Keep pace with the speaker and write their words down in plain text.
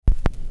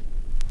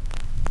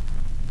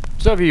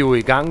Så er vi jo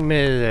i gang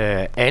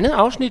med andet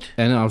afsnit.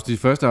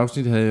 Første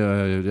afsnit havde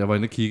jeg var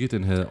inde og kigge,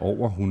 den havde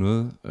over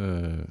 100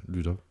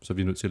 lytter, så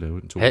vi er nødt til at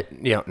lave den to.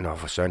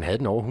 For søren, havde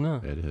den over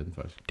 100? Ja, det havde den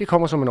faktisk. Det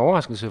kommer som en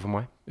overraskelse for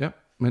mig. Ja,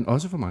 men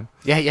også for mig.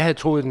 Ja, jeg havde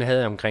troet, den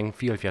havde omkring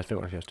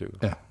 74-75 stykker.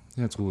 Ja, jeg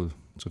havde troet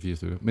 3-4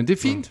 stykker. Men det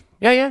er fint.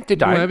 Ja, det er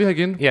dejligt. Nu er vi her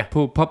igen. Ja.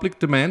 På Public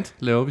Demand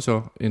laver vi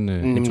så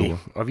en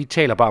tur. Og vi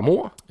taler bare om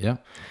ord. Ja.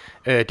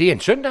 Det er en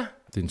søndag.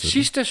 Det er en søndag.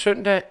 Sidste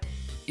søndag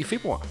i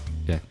februar.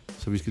 Ja,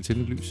 så vi skal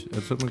tænde et lys. Er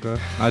det sådan, man gør?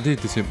 Nej, det er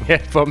december. Ja,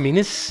 for at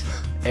mindes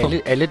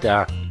alle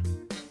der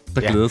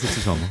glæder sig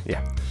til sommer. Ja.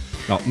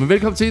 Nå, men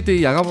velkommen til. Det er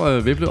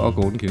Jakob Veble og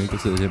Gordon Kennedy, der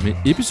sidder her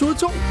med episode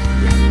 2.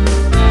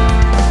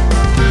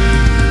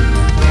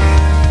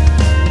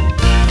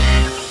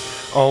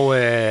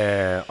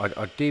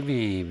 Og det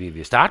vi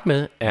vil starte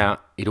med er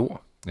et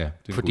ord. Ja,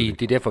 fordi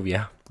det er derfor, vi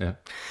er. Ja.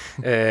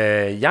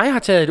 Jeg har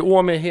taget et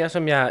ord med her,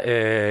 som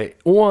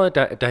ordet,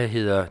 der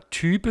hedder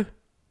type.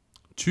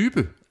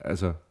 Type?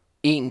 Altså?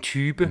 En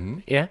type,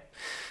 ja.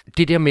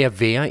 Det der med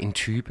at være en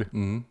type,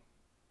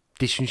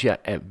 det synes jeg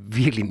er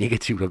virkelig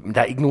negativt. Men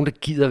der er ikke nogen, der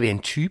gider være en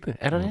type.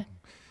 Er der det?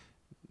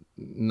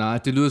 Nej,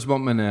 det lyder som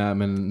om, man er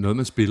noget,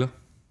 man spiller.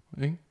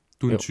 Ikke?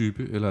 Du er en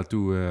type, eller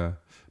du er...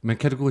 Man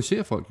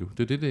kategoriserer folk jo.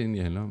 Det er det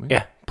egentlig handler om. Ikke?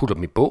 Ja, putter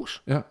dem i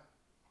bås. Ja.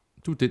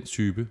 Du er den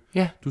type.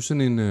 Ja. Du er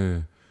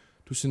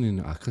sådan en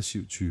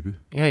aggressiv type.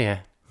 Ja.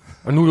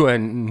 Og nu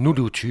er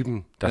du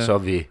typen, der så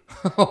vil...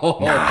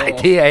 Nej,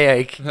 det er jeg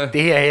ikke.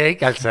 Det er jeg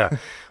ikke, altså.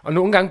 Og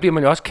nogle gange bliver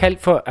man jo også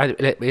kaldt for...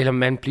 Eller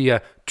man bliver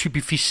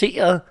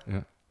typificeret. Ja.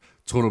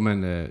 Tror du,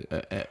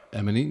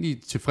 er man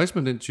egentlig tilfreds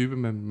med den type,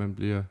 man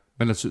bliver...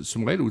 Man er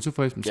som regel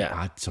utilfreds, men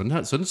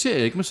sådan ser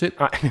jeg ikke mig selv.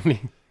 Nej,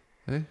 nemlig.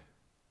 Okay.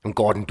 Men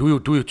Gordon,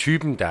 du er jo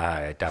typen,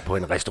 der på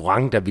en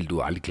restaurant, der vil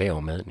du aldrig klage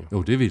over maden.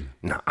 Jo, det vil.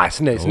 Nej,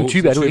 sådan en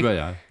type er du ikke. Er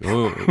jeg.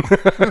 Jo.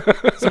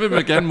 Så vil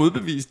man gerne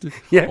modbevise det.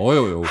 Ja.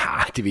 Jo.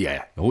 Det vil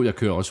jeg. Jo, jeg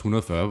kører også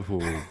 140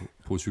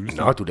 på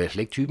cykelstien. Nå, du er da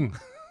slet ikke typen.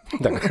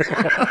 Nå,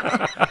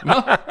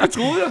 det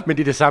troede jeg. Men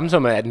det er det samme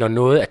som, at når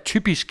noget er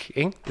typisk,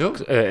 ikke? Jo.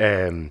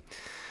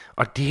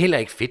 Og det er heller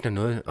ikke fedt, når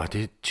noget... Og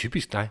det er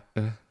typisk dig.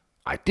 Ja.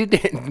 Ej,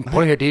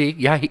 prøv at høre, det er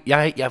ikke...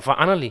 Jeg er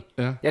foranderlig.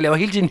 Ja. Jeg laver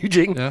hele tiden nye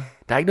ting. Ja.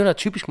 Der er ikke noget, der er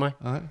typisk mig.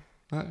 Nej,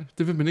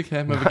 det vil man ikke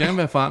have. Man vil gerne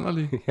være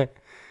foranderlig. Ja.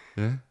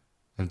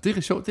 Altså, det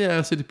er sjovt, det er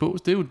at sætte i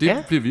bås. Det er jo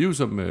det, bliver vi jo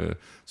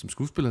som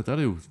skuespillere.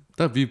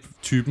 Der er vi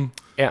typen.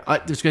 Ja. Ej,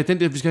 vi skal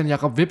have en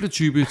Jakob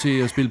Veble-type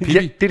til at spille Pippi.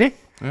 Ja, det er det.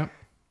 Ja.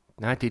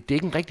 Nej, det er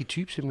ikke en rigtig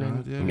type,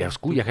 simpelthen. Nej, men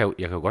jeg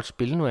kan jo godt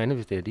spille noget andet,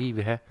 hvis det er det, I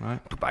vil have. Nej.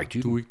 Du er bare ikke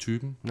typen. Du er ikke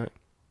typen. Nej.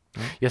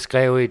 Ja. Jeg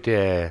skrev et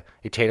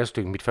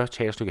teaterstykke, mit første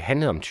teaterstykke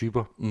handlede om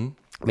typer.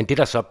 Men det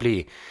der så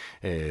blev,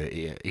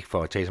 ikke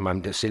for at tale så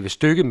meget om selve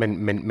stykket,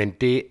 men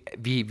det,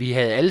 vi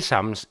havde alle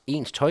sammen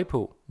ens tøj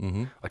på,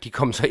 og de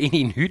kom så ind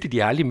i en hytte, de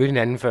har aldrig mødt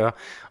hinanden før,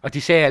 og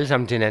de sagde alle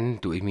sammen til hinanden,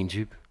 du er ikke min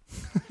type.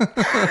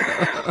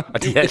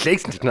 Og de havde slet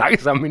ikke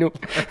snakket sammen endnu.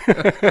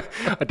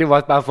 Og det var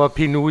også bare for at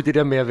pinde ud det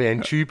der med at være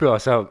en type,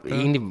 og så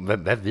egentlig,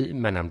 hvad ved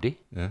man om det?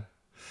 Ja.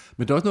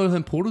 Men der er også noget, der hedder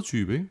en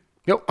prototype, ikke?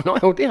 Jo,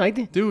 det er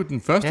rigtigt. Det er jo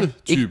den første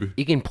type.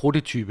 Ikke en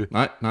prototype.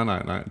 Nej.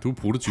 Du er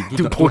prototype.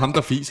 Du er ham,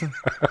 der fiser.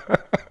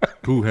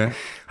 Puha.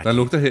 Der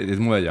lugter her. Det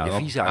må være Jacob.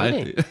 Jeg fiser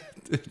aldrig.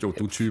 Jo,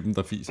 du er typen,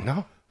 der fiser. Nå.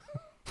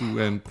 Du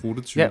er en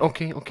prototype. Ja,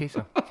 okay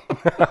så.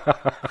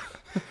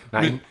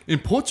 Nej. Men en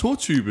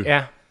prototype.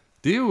 Ja.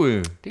 Det er jo...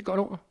 Det er et godt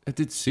ord. Det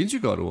er et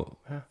sindssygt godt ord.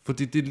 Ja.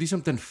 Fordi det er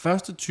ligesom den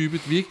første type,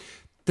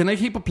 den er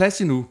ikke helt på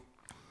plads endnu.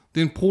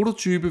 Det er en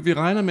prototype. Vi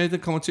regner med, at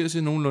det kommer til at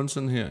se nogenlunde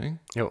sådan her, ikke?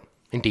 Jo,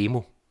 en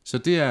demo. Så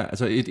det er,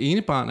 altså et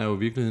ene barn er jo i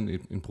virkeligheden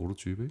en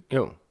prototype, ikke?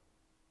 Jo.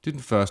 Det er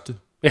den første.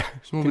 Ja.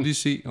 Så må vi lige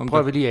se, om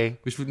prøver vi lige af.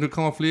 Hvis nu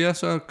kommer flere,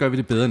 så gør vi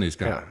det bedre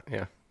næste gang.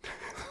 Ja.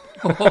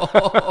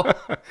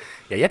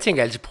 Ja, jeg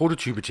tænker altid,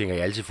 prototype tænker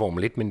jeg altid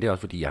Formel 1, men det er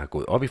også fordi, jeg har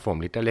gået op i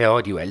Formel 1. Der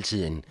laver de jo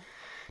altid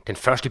den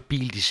første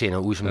bil, de sender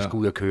ud, som skal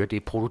ud og køre, det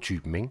er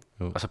prototypen, ikke?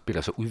 Jo. Og så bliver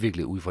der så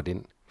udviklet ud fra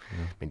den. Ja.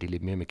 Men det er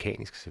lidt mere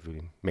mekanisk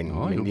selvfølgelig.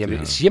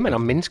 Men siger man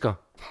om mennesker?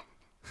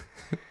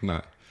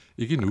 Nej.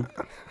 Ikke endnu.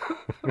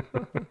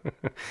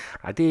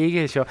 Nej, det er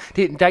ikke sjovt.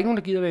 Der er ikke nogen,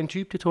 der gider være en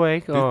type, det tror jeg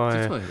ikke. Det tror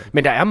jeg ikke.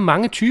 Men der er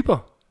mange typer.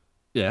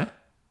 Ja.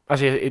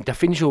 Altså, der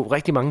findes jo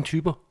rigtig mange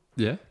typer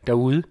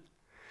derude.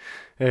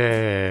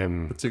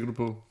 Hvad tænker du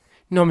på?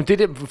 Nå, men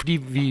det er fordi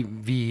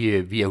vi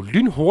er jo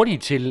lynhurtige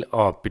til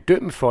at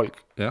bedømme folk.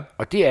 Ja.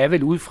 Og det er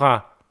vel ud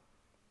fra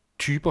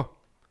typer.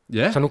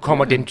 Ja. Så nu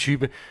kommer den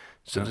type.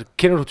 Så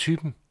kender du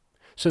typen?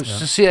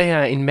 Så ser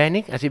jeg en mand,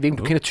 ikke? Altså, jeg ved ikke, om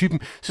du kender typen.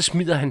 Så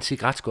smider han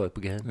cigaretskåret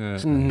på gaden. Ja,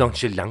 sådan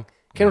nonchalant.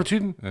 Kender du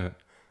typen? Ja.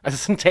 Altså,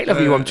 sådan taler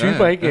vi jo om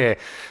typer, ikke? Ja.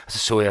 Og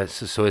så jeg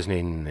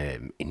sådan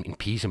en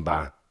pige, som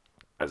bare...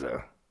 Altså,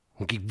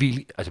 hun gik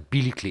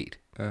billigt klædt.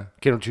 Ja.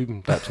 Kender du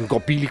typen? Der sådan går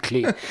billigt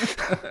klædt.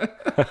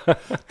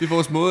 Det er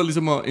vores måde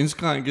ligesom at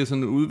indskrænke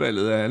sådan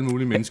udvalget af alle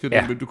mulige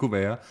mennesker, hvem du kunne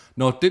være.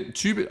 Når den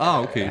type...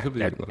 okay, så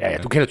ved jeg godt. Ja,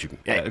 du kender typen.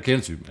 Ja, du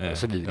kender typen. Ja,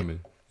 så ved jeg.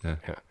 Ja.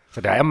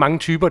 Så der er mange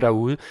typer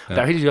derude. Ja.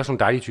 Der er helt også nogle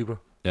dejlige typer.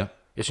 Ja.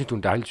 Jeg synes, du er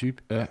en dejlig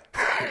type. Ja,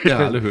 det har jeg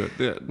aldrig hørt.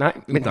 Det er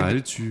Nej, en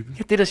dejlig type.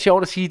 Ja, det er da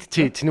sjovt at sige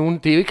til nogen.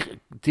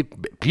 Det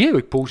bliver jo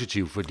ikke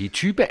positivt, fordi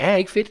type er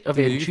ikke fedt at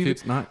være en type.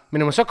 Fedt, nej. Men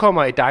når man så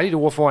kommer et dejligt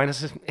ord foran,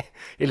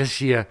 eller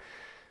siger,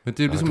 men det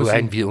er jo ligesom du er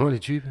en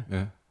vidunderlig type.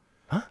 Ja.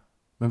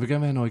 Man vil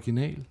gerne være en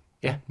original.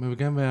 Ja. Man vil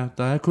gerne være,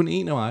 der er kun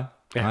én af mig.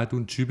 Ja. Nej, du er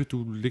en type,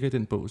 du ligger i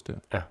den bås der.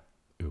 Ja.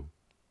 Jo.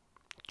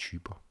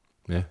 Typer.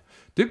 Ja,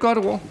 det er et godt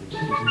ord.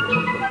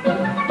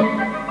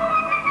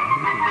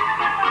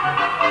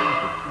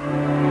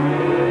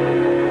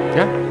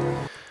 Ja.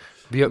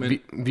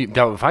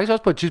 Der var faktisk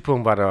også på et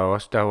tidspunkt,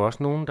 der var også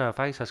nogen, der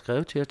faktisk har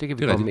skrevet til os. Det kan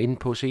vi komme ind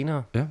på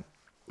senere. Ja,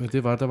 men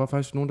der var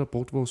faktisk nogen, der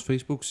brugte vores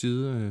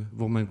Facebook-side,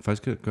 hvor man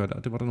faktisk kan gøre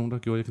det. Det var der nogen, der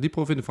gjorde. Jeg kan lige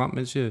prøve at finde det frem,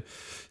 mens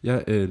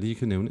jeg lige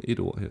kan nævne et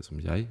ord her, som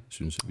jeg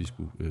synes, vi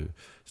skulle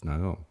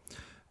snakke om.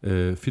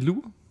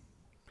 Filur.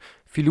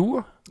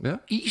 Filur? Ja.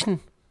 Isen?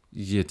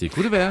 Ja, det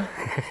kunne det være.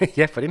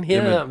 Ja, for den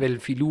hedder vel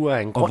Filur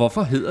af en grund. Og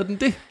hvorfor hedder den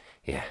det?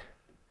 Ja.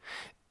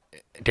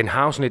 Den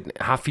har jo sådan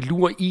har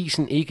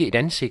Filur-isen ikke et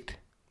ansigt?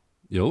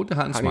 Jo, det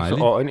har en smiley.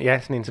 Øjne. Ja,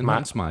 sådan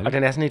en smiley. Og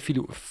den er sådan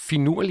et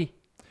finurlig.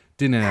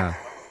 Den er,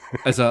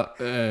 altså,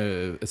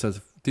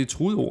 det er et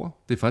truet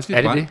ord. Det er faktisk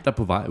et brand, der er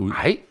på vej ud.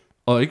 Nej.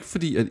 Og ikke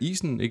fordi, at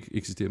isen ikke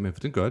eksisterer mere, for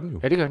den gør den jo.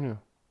 Ja, det gør den jo.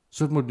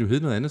 Så må den jo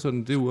hedde noget andet, så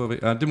den det ude.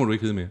 Ja, det må du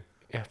ikke hedde mere.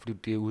 Ja, fordi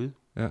det er ude.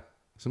 Ja,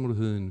 så må du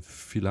hedde en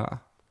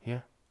filar. Ja.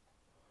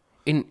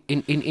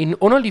 En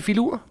underlig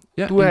filur.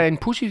 Ja, du er en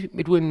pussy,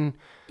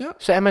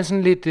 så er man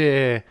sådan lidt,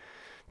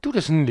 du er da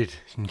sådan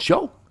lidt sådan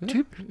sjov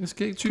type. Jeg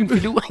skal ikke type. Du er en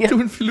filur, ja. Du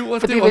er en filur,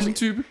 det er også en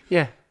type.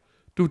 Ja.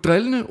 Du er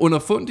drillende,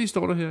 underfundig,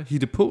 står der her.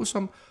 Hitte på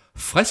som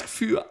frisk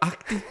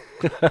fyr-agtig.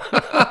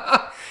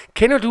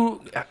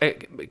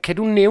 Kan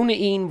du nævne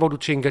en, hvor du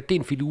tænker, det er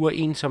en filur,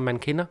 en som man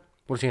kender?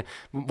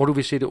 Hvor du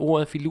vil sætte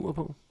ordet filur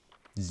på?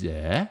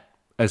 Ja,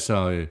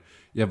 altså,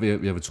 jeg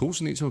vil tro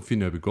sådan en som Finn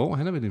Nørbegaard,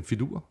 han er vel en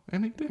filur, er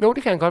han ikke det? Jo,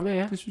 det kan han godt være,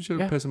 ja. Det synes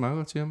jeg, passer meget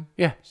godt til ham.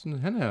 Ja. Sådan,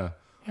 han er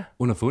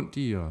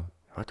underfundig og...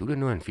 Og du er da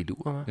nu en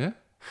filur, hva'? Ja.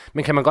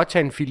 Men kan man godt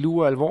tage en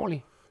filur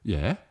alvorlig?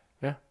 Ja.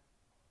 Ja.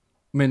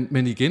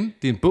 Men igen,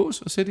 det er en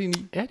bås at sætte ind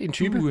i. Ja, det er en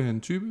type. Du er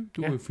en type,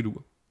 du er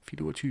filur.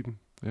 Filur-typen.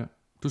 Ja.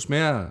 Du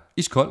smager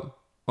iskold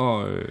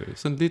og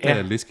sådan lidt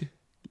af læske.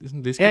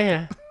 Sådan læske.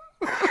 Ja.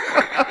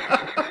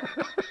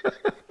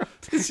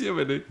 Det siger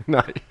man ikke.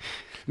 Nej.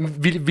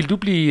 Vil du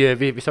blive,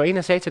 hvis der var en,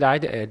 der sagde til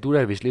dig, at du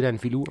er vist lidt af en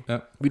filur,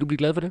 vil du blive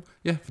glad for det?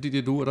 Ja, fordi det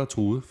er du, der er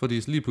truet. Fordi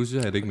lige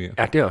pludselig har jeg det ikke mere.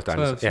 Ja, det er også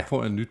dejligt. Så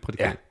får jeg en nyt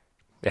prædikat.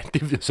 Ja,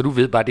 så du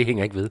ved bare, det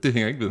hænger ikke ved. Det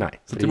hænger ikke ved. Nej,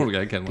 så det må du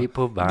gerne kalde mig. Det er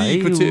på vej Lige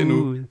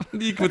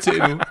et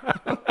kvarter nu.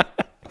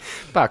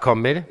 Bare kom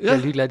med det. Jeg er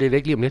ligeglad, det er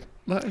væk lige om lidt.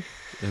 Nej.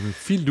 Jamen,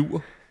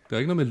 filur. Der er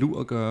ikke noget med lur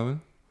at gøre, vel?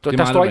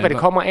 Der står ikke, hvad det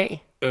kommer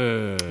af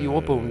i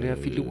ordbogen, det her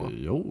filur.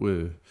 Jo,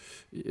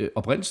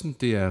 oprindelsen,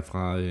 det er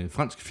fra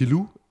fransk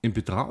filou, en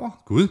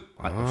bedrager. Gud,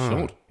 hvor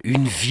sjovt.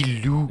 En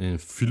filou. En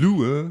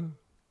filou,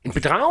 En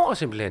bedrager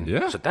simpelthen.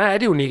 Ja. Så der er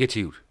det jo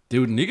negativt. Det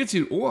er jo et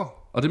negativt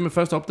ord, og det er man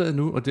først opdaget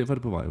nu, og derfor er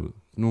det på vej ud.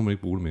 Nu må man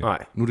ikke bruge det mere.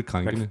 Nej. Nu er det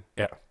krænkende.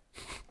 Ja.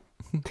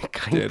 Det er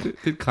krænkende. Det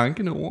er et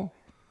krænkende ord.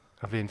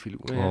 At være en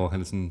filur, Og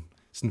han er sådan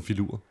en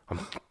filur.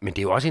 Men det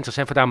er jo også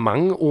interessant, for der er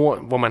mange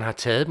ord, hvor man har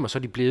taget dem, og så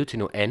er de blevet til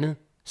noget andet,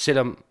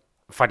 selvom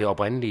fra det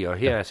oprindelige, og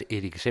her er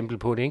et eksempel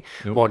på det, ikke?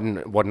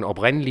 Hvor den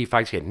oprindelige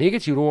faktisk er et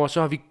negativt ord,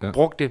 så har vi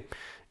brugt det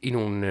i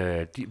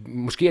nogle...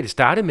 måske er det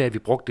startet med, at vi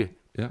brugte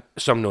det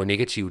som noget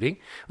negativt,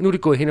 ikke? Og nu er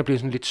det gået hen og blevet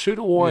sådan lidt sødt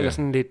ord, eller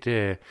sådan lidt...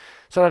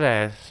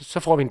 så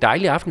får vi en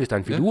dejlig aften, hvis der er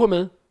en filur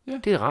med. Ja.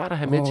 Det er rart at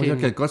have med til... Jeg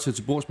kan godt sætte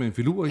til bords med en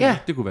filur,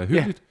 det kunne være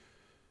hyggeligt.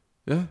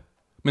 Ja.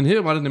 Men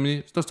her var det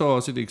nemlig, der står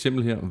også et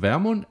eksempel her.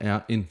 Vermund er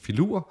en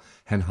filur.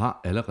 Han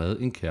har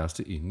allerede en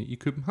kæreste inde i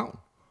København.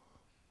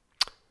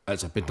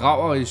 Altså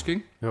bedragerisk,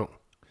 ikke? Jo.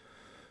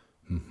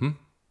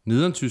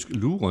 Nedertysk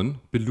luren,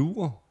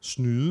 belurer,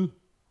 snyde.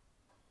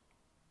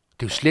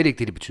 Det er jo slet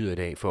ikke det betyder i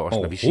dag for os,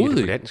 når vi siger det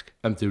på dansk.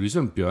 Jamen, det er jo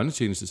ligesom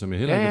bjørnetjeneste, som jeg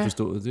heller ikke har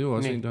forstået. Det er jo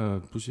også en, der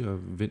pludselig har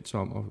vendt sig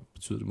om og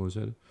betyder det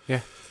modsatte.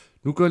 Ja.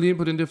 Nu går jeg lige ind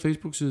på den der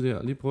Facebook-side der,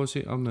 og lige prøve at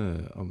se, om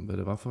hvad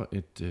det var for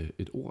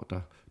et ord,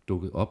 der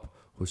dukkede op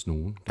hos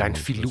nogen. Der er en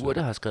filur,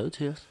 der har skrevet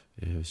til os.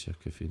 Ja, hvis jeg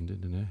kan finde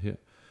den er her.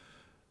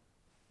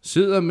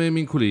 Sidder med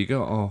mine kolleger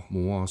og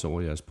morer os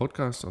over jeres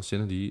podcast, og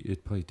sender lige et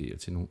par idéer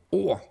til nogle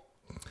ord.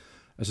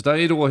 Altså, der er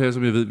et ord her,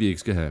 som jeg ved, vi ikke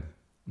skal have.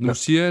 Nu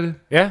siger jeg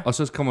det, og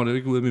så kommer det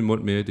ikke ud af min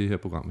mund mere i det her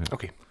program her.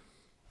 Okay.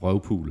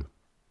 Røvpule.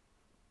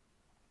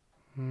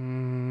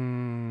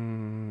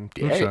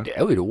 Det er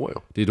jo et ord,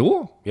 jo. Det er et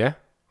ord? Ja,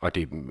 og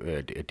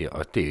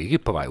det er ikke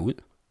på vej ud.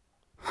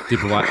 Det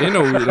er på vej ind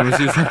og ud, når man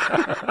siger sådan.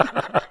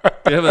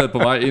 Det har været på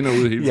vej ind og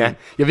ud hele tiden. Ja,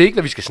 jeg ved ikke,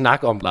 hvad vi skal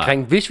snakke om.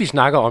 Hvis vi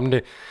snakker om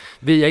det,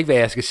 ved jeg ikke, hvad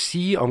jeg skal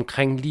sige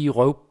omkring lige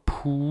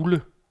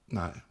røvpule.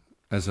 Nej,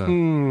 altså...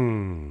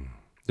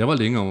 Jeg var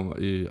længere om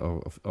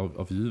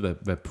at vide,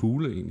 hvad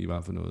pule egentlig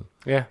var for noget,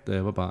 da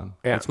jeg var barn.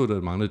 Ja. Jeg troede,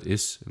 der manglede et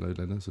S eller et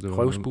eller andet. Så det var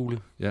røvspule.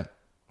 Ja,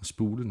 og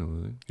spule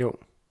noget, ikke? Jo.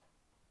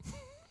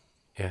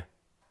 Ja.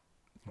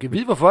 Jeg kan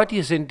vide, hvorfor de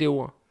har sendt det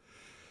ord.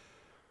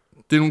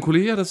 Det er nogle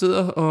kolleger, der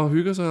sidder og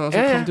hygger sig, og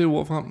så kom det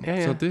ord frem.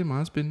 Ja. Så det er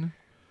meget spændende.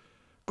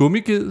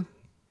 Gummiged.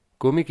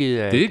 Gummiged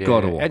er et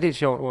godt ord. Ja, det er et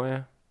sjovt ord, ja.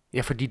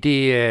 Ja, fordi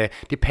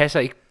det passer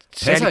ikke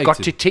særlig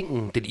godt til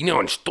tingen. Det ligner jo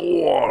en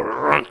stor...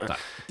 Nej,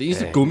 det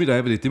eneste gummi, der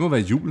er ved det må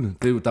være hjulene.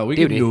 Der er jo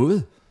ikke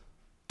noget.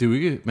 Det er jo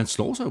ikke, man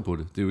slår sig jo på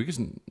det. Det er jo ikke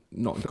sådan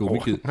en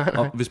gummiged.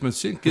 Og hvis man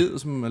ser en ged,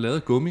 som er lavet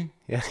af gummi,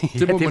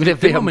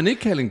 det må man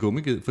ikke kalde en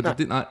gummiged, for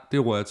det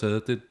ord er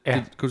taget.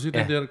 Kan du se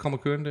den der kommer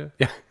kørende der?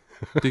 Ja.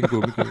 Det er en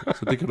gummiged,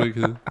 så det kan du ikke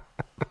hedde.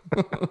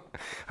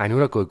 Ej, nu er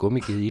der gået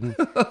gummiged i den.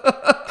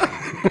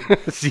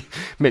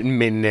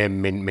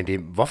 men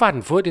hvorfor har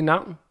den fået det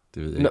navn?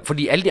 Det ved jeg ikke.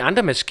 Fordi alle de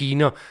andre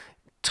maskiner,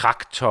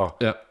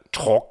 traktor,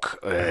 truk,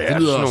 det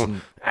lyder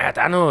sådan,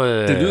 der er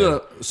noget... Det lyder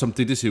som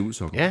det ser ud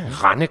som. Ja,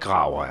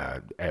 rendegraver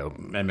er jo...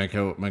 Men man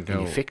kan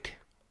jo effekt.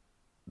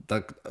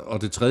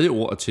 Og det tredje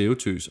ord er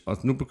tævetøs, og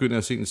nu begynder jeg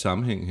at se en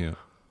sammenhæng her.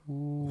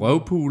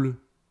 Røvpule,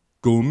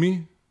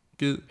 gummiged,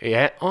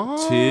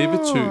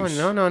 tævetøs.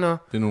 No. Det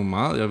er nogle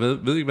meget... Jeg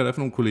ved ikke, hvad det er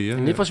for nogle kolleger.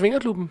 Nede fra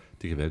Svingerklubben.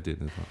 Det kan være det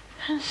nede fra.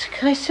 Hans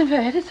Christian, hvad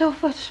er det dog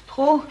for et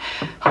sprog?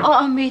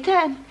 Og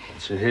middagen?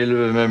 Til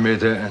helvede med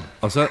middagen.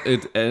 Og så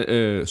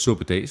et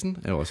suppedasen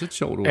er også et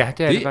sjovt ord. Ja,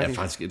 det er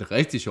faktisk et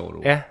rigtig sjovt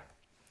ord. Ja.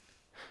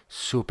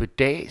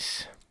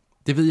 Suppedas.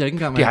 Det ved jeg ikke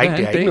engang, det har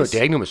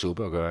ikke noget med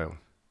suppe at gøre, jo.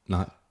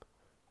 Nej.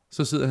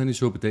 Så sidder han i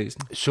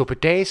suppedasen.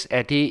 Suppedas,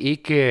 er det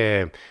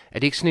ikke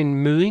sådan en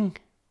møding?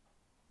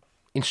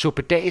 En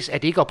suppedas, er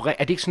det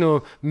ikke sådan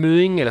noget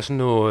møding, eller sådan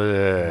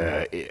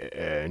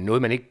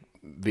noget man ikke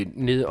vil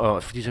ned,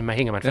 og fordi så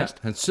hænger man fast?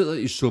 Han sidder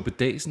i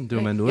suppedasen.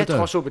 Det var noget, jeg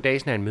tror,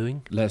 suppedasen er en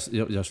møding.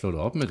 Jeg slår det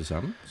op med det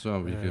samme, så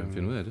vi kan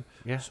finde ud af det.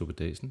 Ja.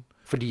 Suppedasen.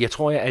 Fordi jeg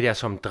tror, at jeg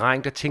som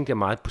dreng, der tænkte jeg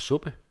meget på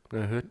suppe, når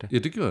jeg hørte det. Ja,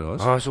 det gjorde jeg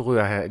også. Og så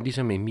ryger jeg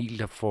ligesom Emil,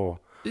 der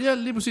får... Ja,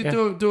 lige præcis. Ja.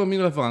 Det var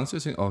min reference.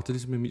 Jeg tænkte, det er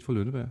ligesom Emil fra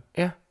Lønneberg.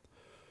 Ja.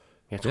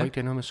 Jeg tror ikke, det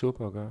er noget med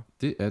suppe at gøre.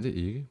 Det er det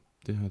ikke.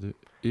 Det har det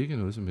ikke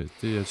noget som helst.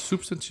 Det er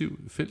substantiv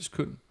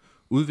fælleskøn,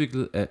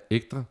 udviklet af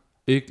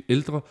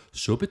ældre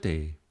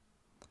suppedage,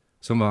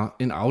 som var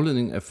en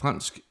afledning af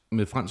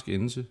med fransk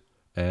endelse,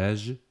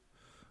 age,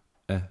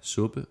 af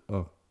suppe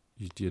og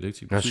i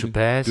dialektik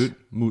død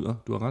mudder.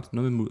 Du har ret,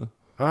 noget med mudder.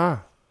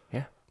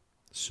 Ja.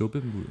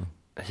 Suppemudder.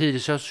 Hed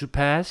det så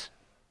suppedas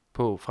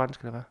på fransk,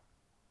 eller hvad?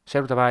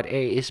 Sagde du, der var et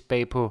AS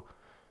bag på?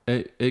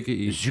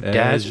 A-G-E.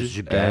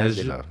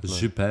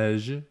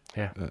 Suppage.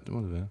 Ja, det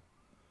må det være.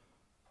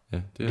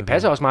 Ja, det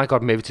passer også meget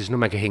godt med til sådan noget,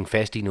 man kan hænge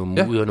fast i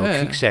noget mudder,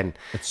 noget kviksand.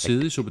 At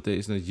sidde i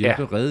suppedasen og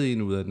hjælpe redde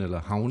en ud af den,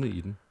 eller havne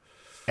i den.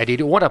 Er det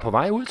et ord, der er på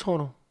vej ud, tror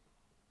du?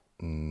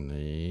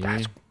 Nej. Der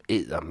er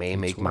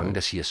eddermame ikke mange, der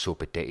siger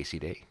suppedas i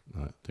dag.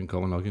 Nej, den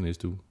kommer nok i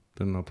næste uge.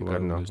 Den er nok på vej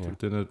ud næste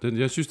uge.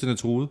 Jeg synes, den er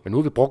truet. Men nu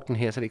har vi brugt den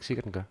her, så er det ikke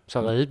sikkert, den gør.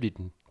 Så reddede vi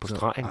den på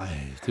stregen.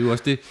 Det er jo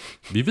også det.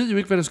 Vi ved jo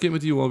ikke, hvad der sker med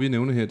de ord, vi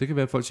nævner her. Det kan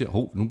være, at folk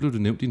siger, nu blev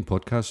det nævnt i en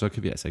podcast, så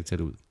kan vi altså ikke tage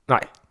det ud.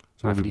 Nej,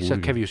 fordi så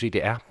kan vi jo se, at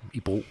det er i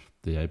brug.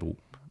 Det er i brug.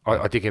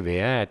 Og det kan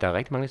være, at der er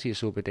rigtig mange, der siger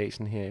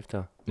suppedasen her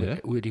efter,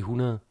 ud af de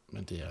 100.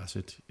 Men det er altså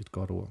et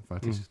godt ord,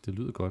 faktisk. Det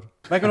lyder godt.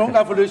 Man kan nogle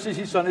gange få lyst til at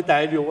sige sådan et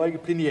dejligt ord,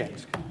 ikke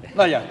pliniansk.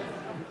 Nå ja.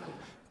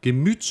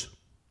 Gemyt.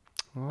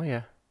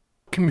 Ja.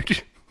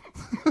 Gemyt.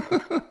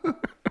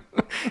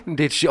 Det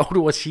er et sjovt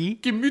ord at sige.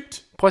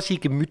 Gemyt. Prøv at sige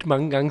gemyt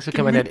mange gange, så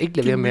kan man ikke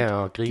lade være med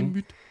at grine.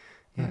 Gemyt.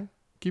 Ja,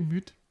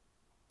 gemyt.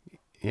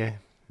 Ja,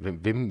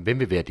 hvem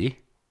vil være det?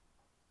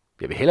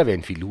 Jeg vil hellere være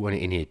en filur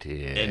end et...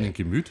 End en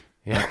gemyt.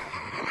 Ja.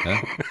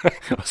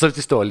 Og så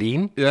det står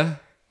alene. Ja.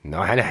 Nå,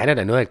 han er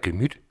da noget af et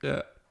gemyt. Ja.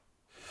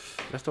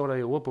 Hvad står der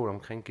i ordbogen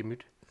omkring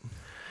gemyt?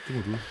 Det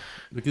må du.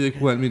 Jeg gider ikke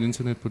bruge alt mit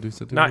internet på det.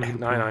 Så det nej.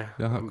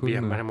 Jeg har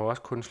kun, man må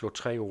også kun slå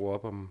 3 ord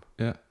op om...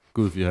 Ja,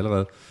 gud, vi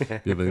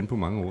har været inde på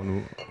mange ord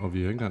nu, og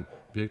vi har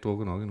ikke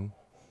drukket nok endnu.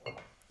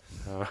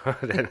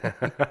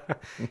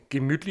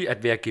 Gemytlig,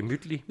 at være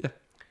gemytlig. Ja.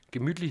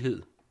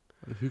 Gemytlighed.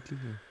 Det er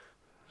hyggeligt, ja.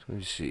 Så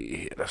vi se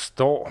her, der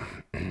står...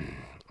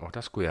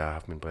 der skulle jeg have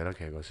haft mine briller,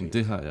 kan jeg godt se.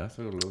 Det har jeg, så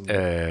kan du låne.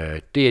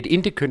 Det er et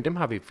intekøn, dem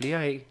har vi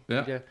flere af.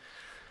 Ja.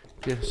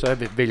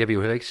 Så vælger vi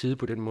jo heller ikke side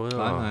på den måde,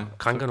 nej,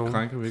 krænker nogen.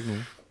 krænker vi ikke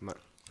nogen. Nej.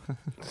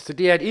 Så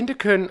det er et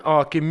intekøn,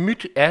 og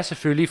gemyt er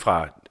selvfølgelig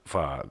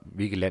fra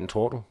hvilket land,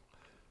 tror du?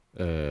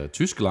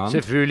 Tyskland.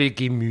 Selvfølgelig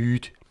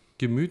gemyt.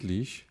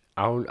 Gemütlich.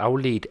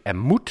 Afledt af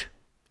mut.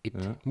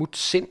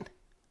 Mutsind.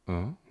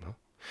 Ja.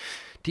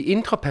 De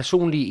indre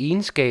personlige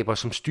egenskaber,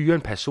 som styrer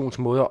en persons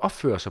måde at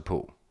opføre sig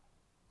på.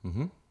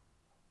 Mm-hmm.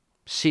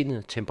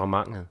 Sindet,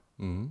 temperamentet.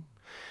 Mm-hmm.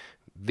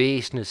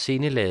 Væsenet,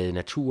 sindelaget,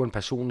 naturen,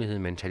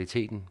 personligheden,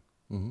 mentaliteten.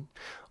 Mm-hmm.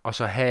 Og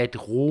så have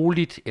et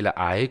roligt eller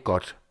eje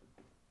godt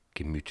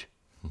gemyt.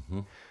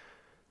 Mm-hmm.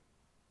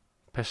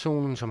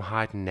 Personen, som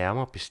har et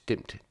nærmere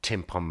bestemt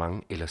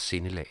temperament eller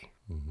sindelag.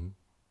 Mm-hmm.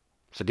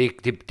 Så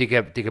det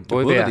kan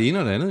både være... det ene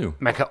og det andet jo.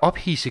 Man kan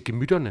ophidse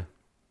gemytterne.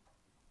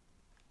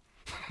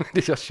 Det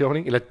er så sjovt,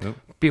 ikke? Eller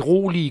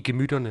berolige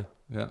gemytterne.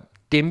 Ja.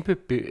 Dæmpe...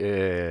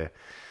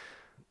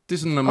 Det er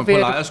sådan, når man på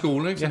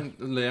lejerskolen, ikke? Så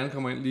læreren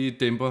kommer ind lige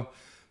dæmper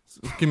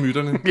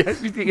gemytterne.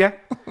 Ja.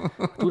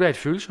 Du er da et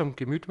følsomt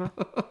gemyt,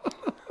 hva'?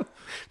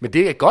 Men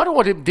det er et godt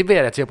ord, det vil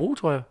jeg da til at bruge,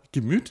 tror jeg.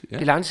 Gemyt, ja.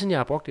 Det er lang tid, jeg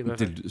har brugt det i hvert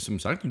fald. Som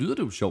sagt lyder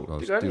det jo sjovt også.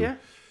 Det gør det, ja.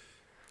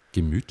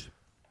 Gemyt.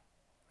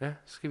 Ja,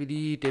 så skal vi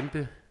lige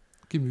dæmpe.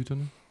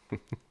 Gemytterne.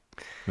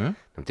 Ja. Jamen,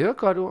 det var et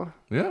godt ord.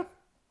 Ja.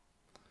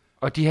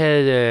 Og de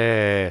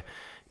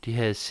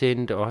havde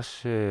sendt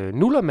også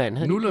nullermand.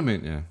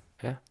 Nullermand, ja.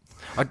 Ja.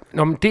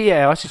 Og det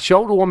er også et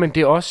sjovt ord, men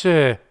det er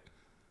også...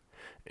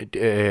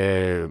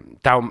 der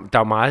er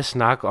jo meget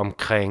snak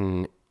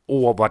omkring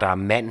ord, hvor der er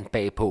mand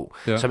bagpå,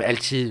 som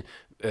altid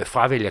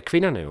fravælger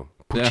kvinderne jo.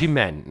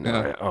 Politimand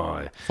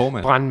og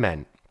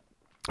brandmand.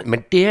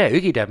 Men det her er jo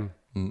ikke et af dem.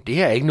 Det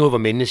her er ikke noget, hvor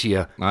mændene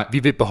siger, vi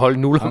vil beholde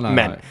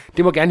nullermand.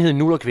 Det må gerne hedde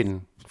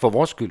nullerkvinden, for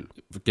vores skyld.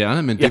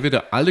 Gerne, men det vil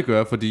der aldrig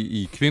gøre,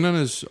 fordi i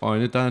kvindernes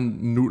øjne, der er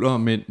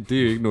nullermænd, det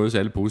er jo ikke noget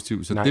særligt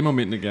positivt, så det må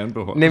mændene gerne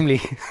beholde.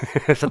 Nemlig.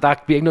 Så der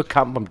bliver ikke noget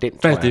kamp om den,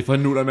 Hvad er det for en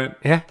nullermand?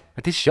 Ja,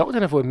 og det er sjovt, at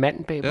han har fået en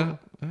mand bagpå.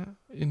 Ja,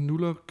 en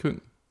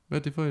nullerkøn. Hvad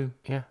er det for en?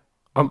 Ja.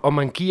 Og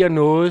man giver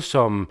noget,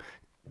 som...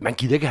 Man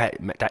gider ikke have...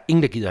 Der er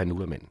ingen, der gider have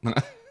nullermænd.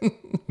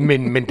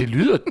 men det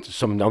lyder,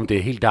 som om det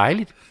er helt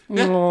dejligt.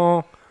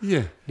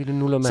 Ja. Lille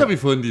nullermand. Så har vi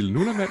fået en lille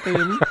nullermand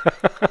derhjemme.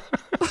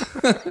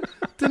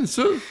 Den er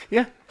sød.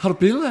 Ja. Har du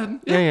billeder af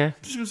den? Ja. Det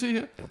skal du se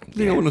her.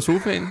 Ligger under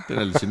sofaen. Den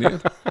er lidt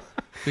generet.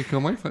 Det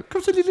kommer ikke fra.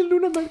 Kom så, lille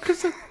nullermand. Kom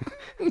så.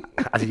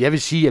 Altså, jeg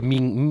vil sige, at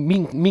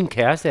min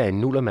kæreste er en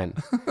nullermand.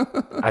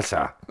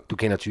 Altså, du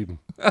kender typen.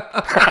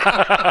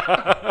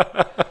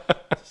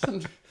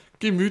 Sådan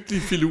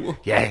gemytlig filur.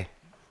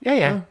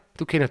 Ja.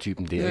 Du kender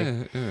typen der,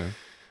 ikke? Ja.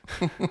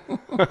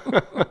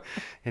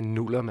 En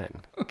nullermand.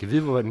 Kan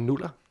vide, hvor en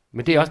nuller?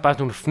 Men det er også bare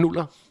sådan nogle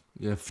fnuller.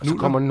 Ja, fnuller. Og så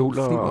kommer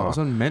nuller. Og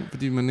så en mand,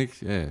 fordi man ikke...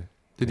 Ja,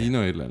 det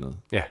ligner et eller andet.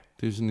 Ja.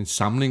 Det er sådan en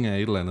samling af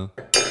et eller andet.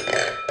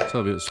 Så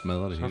er vi ved at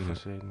smadre det hele her.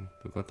 Det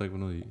var godt, der ikke var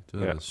noget i. Det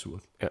havde været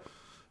surt.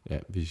 Ja,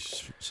 vi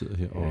sidder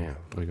her og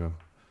drikker.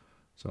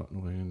 Så nu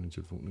ringer min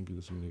telefon, den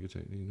gider simpelthen ikke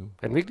tage lige nu.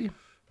 Er den vigtig?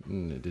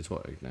 Det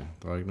tror jeg ikke, nej.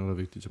 Der er ikke noget, der er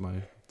vigtigt til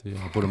mig. Det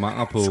er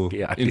abonnementer på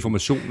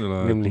information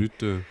eller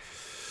nyt...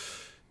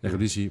 Jeg kan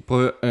lige sige,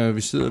 prøv at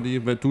vi sidder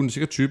lige... Du er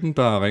sikkert typen,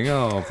 der ringer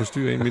og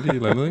forstyrrer en midt i et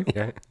eller andet, ikke?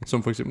 Ja.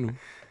 Som for eksempel nu.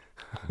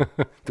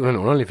 Du er en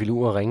underlig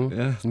filur at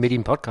ringe midt i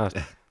en podcast.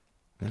 Ja.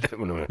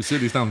 Vi sidder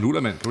lige snart om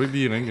nullermand. Kan du ikke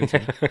lige ringe igen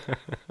til?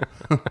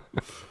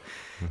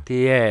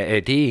 Det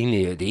er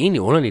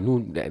egentlig underligt. Nu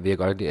ved jeg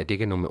godt, at det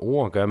ikke er noget med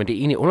ord at gøre, men det er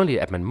egentlig underligt,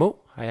 at man må,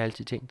 har jeg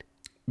altid tænkt.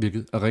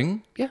 Hvilket? At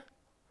ringe? Ja.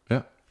 Ja.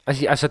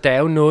 Altså, der er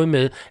jo noget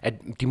med, at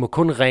de må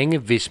kun ringe,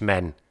 hvis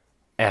man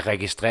er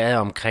registreret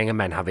omkring, at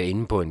man har været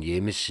inde på en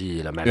hjemmeside,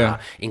 eller man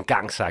har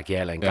engang sagt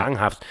ja, eller engang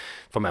haft.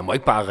 For man må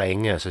ikke bare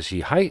ringe og så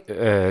sige, hej,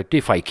 det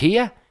er fra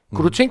IKEA.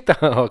 Kunne du tænke dig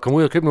at komme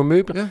ud og købe nogle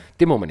møbler? Ja.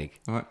 Det må man ikke.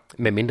 Nej.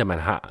 Medmindre man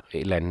har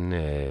et eller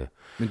andet...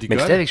 Men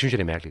stadigvæk synes jeg,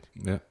 det er mærkeligt.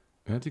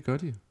 Ja, det gør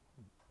de.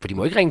 For de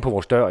må ikke ringe på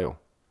vores dør, jo.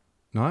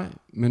 Nej,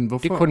 men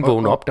hvorfor? Det er kun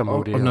vågne op, der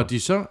må det. Og når de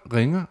så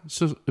ringer,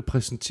 så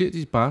præsenterer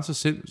de bare sig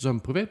selv som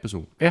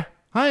privatperson. Ja.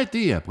 Hej,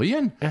 det er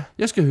Brian. Ja.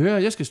 Jeg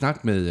skal snakke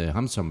med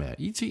ham, som er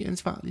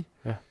IT-ansvarlig.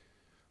 Ja.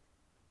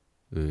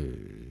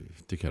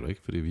 Det kan du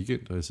ikke, for det er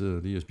weekend, og jeg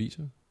sidder lige og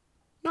spiser.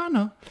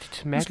 Nå.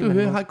 Jeg skal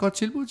høre, jeg har et godt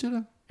tilbud til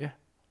dig. Ja.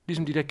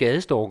 Ligesom de der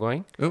gadestalker,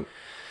 ikke? Jo.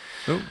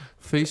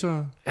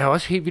 Facer. Er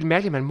også helt vildt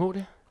mærkeligt, man må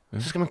det. Ja.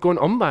 Så skal man gå en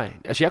omvej.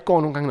 Altså, jeg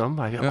går nogle gange en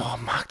omvej.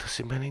 Magter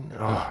simpelthen ikke.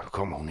 Nu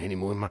kommer hun hen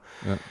imod mig.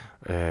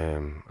 Ja.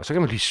 Og så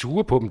kan man blive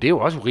sure på dem. Det er jo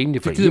også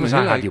urimeligt, for så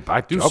har de jo bare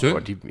et job.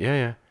 Og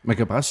man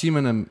kan bare sige,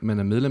 at man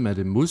er medlem af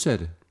det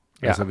modsatte.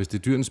 Ja. Altså, hvis det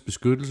er dyrenes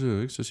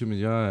beskyttelse, ikke, så siger man,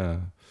 at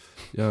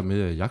jeg er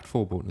med af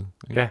jagtforbundet.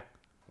 Ikke? Ja,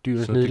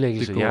 dyrenes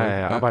nedlæggelse.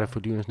 Jeg arbejder for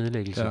dyrenes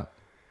nedlæggelse.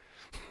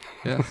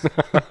 Ja.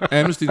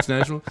 Amnesty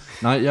International.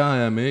 Nej,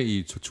 jeg er med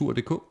i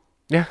tortur.dk.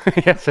 Ja,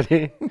 så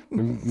det...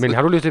 Men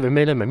har du lyst til at være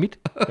medlem af mit?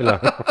 Eller?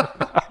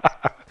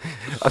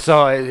 Og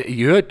så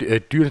i øvrigt,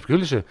 dyrenes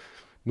beskyttelse.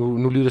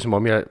 Nu lyder det som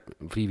om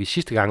fordi vi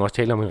sidste gang også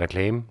talte om en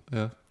reklame.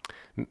 Ja.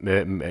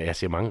 Jeg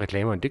ser mange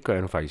reklamer, men det gør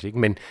jeg nu faktisk ikke.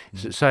 Men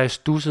så er jeg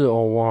stusset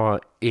over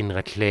en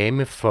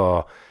reklame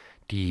for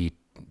det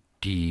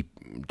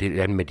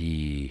der med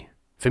de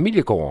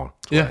familiegårde,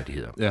 tror jeg, det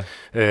hedder.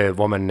 Ja.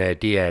 Hvor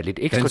det er lidt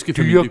ekstra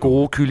dyre,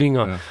 gode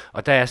kyllinger. Ja.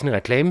 Og der er sådan en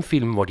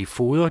reklamefilm, hvor de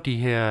fodrer de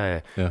her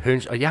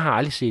høns. Og jeg har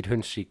aldrig set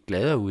høns se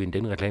gladere ud end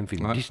den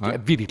reklamefilm. De er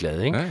virkelig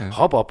glade, ikke? Ja.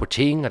 Hopper op på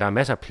ting, og der er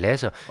masser af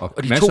pladser.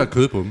 Og de masser af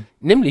kød på dem.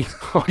 Nemlig.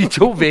 Og de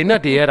to venner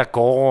der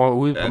går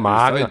ude på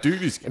marken. Det er så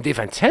idyllisk. Det er et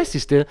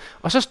fantastisk sted.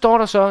 Og så står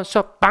der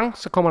så bang,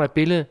 så kommer der et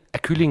billede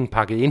af kyllingen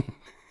pakket ind.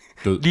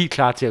 Død. Lige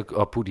klar til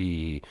at putte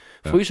i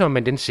fryseren,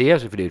 men den ser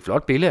selvfølgelig et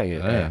flot billede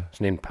af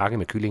sådan en pakke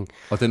med kylling.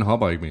 Og den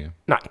hopper ikke mere?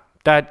 Nej,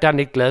 der er den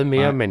ikke glad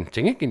mere, men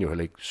tænk ikke, den er jo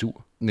heller ikke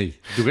sur. Nej,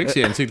 du kan ikke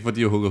se ansigt, for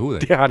de har hugget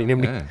hovedet af. Det har de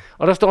nemlig. Ja.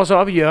 Og der står så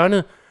oppe i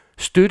hjørnet,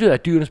 støttet af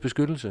dyrenes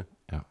beskyttelse.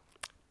 Ja.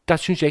 Der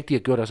synes jeg ikke, de har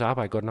gjort deres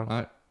arbejde godt nok.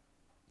 Nej,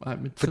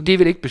 men for det er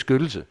vel ikke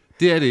beskyttelse?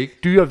 Det er det ikke.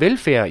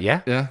 Dyrevelfærd,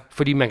 ja.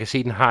 Fordi man kan se,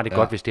 at den har det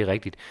godt, hvis det er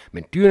rigtigt.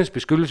 Men dyrenes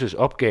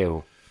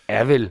beskyttelsesopgave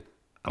er vel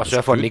at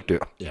sørge for, at den ikke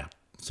dør. Ja,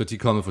 så de er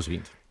kommet for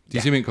sent. De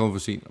er simpelthen kommet for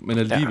sent, men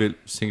alligevel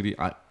tænker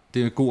de,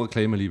 det er en god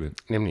reklame alligevel.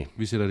 Nemlig.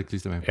 Vi sætter det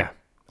klistermærke. Ja.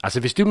 Altså,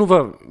 hvis det nu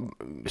var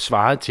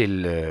svaret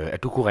til,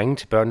 at du kunne ringe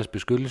til børnenes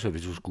beskyttelse,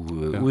 hvis du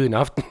skulle ud en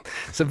aften,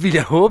 så ville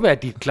jeg håbe,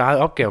 at de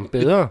klarede opgaven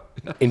bedre,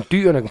 end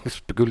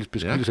dyrenes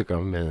beskyttelse gør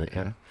med.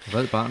 Ja.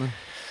 Red barnet.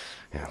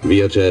 Ja. Vi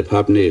har taget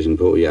papnæsen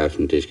på i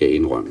aften, det skal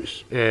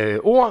indrømmes.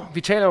 Ord,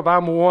 vi taler jo bare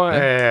om ord,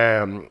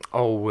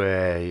 og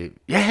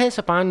jeg havde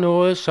så bare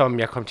noget, som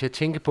jeg kom til at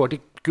tænke på, og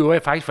det gjorde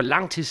jeg faktisk for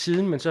lang tid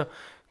siden, men så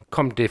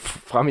kom det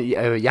frem.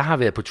 Jeg har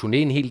været på turné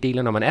en hel del,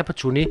 og når man er på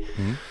turné,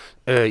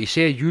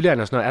 især i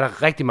Jylland og sådan noget, er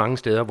der rigtig mange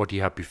steder, hvor de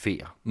har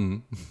buffeter.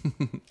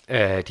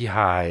 De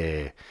har...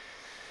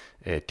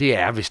 det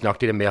er vist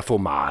nok det der med at få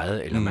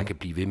meget, eller man kan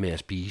blive ved med at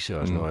spise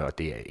og sådan noget, og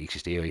det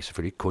eksisterer jo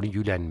selvfølgelig ikke kun i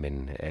Jylland,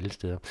 men alle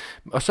steder.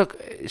 Og så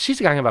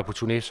sidste gang jeg var på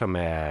turné, som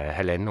er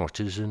 1,5 års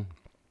tid siden,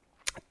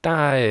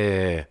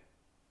 der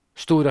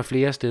stod der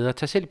flere steder,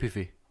 tag selv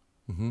buffet.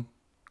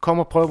 Kom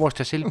og prøv vores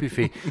tag selv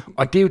buffet.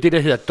 Og det er jo det, der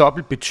hedder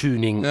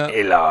dobbeltbetydning,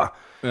 eller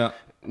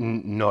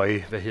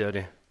hvad hedder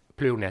det?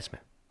 Pleonasme.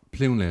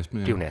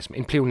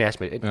 En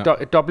pleonasme.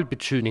 Et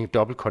dobbeltbetydning,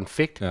 dobbelt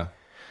konfekt.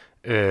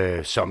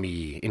 Som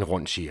i en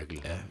rund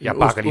cirkel. Jeg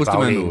bakker lige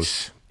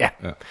baglæns.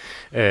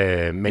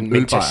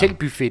 Men tag selv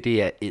buffet,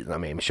 det er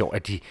eddermame sjovt,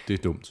 at det er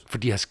dumt. For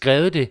de har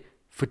skrevet det,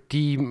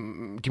 fordi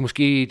de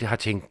måske har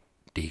tænkt,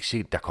 det er ikke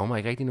sikkert, der kommer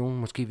ikke rigtig nogen,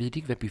 måske ved de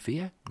ikke, hvad buffet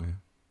er.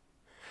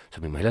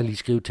 Så vi må hellere lige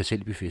skrive tag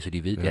selv buffet, så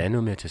de ved, det er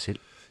noget med at tage selv.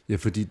 Ja,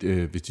 fordi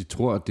hvis de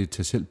tror, at det er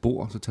tag selv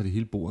bord, så tager de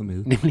hele bordet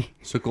med. Nemlig.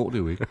 Så går det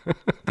jo ikke.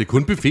 Det er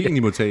kun buffeten, I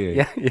må tage af.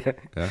 Ja.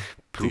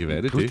 Det kan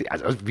være det. Det er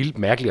altså også vildt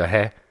mærkeligt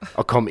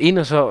at komme ind,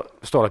 og så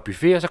står der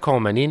buffet, og så kommer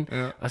man ind,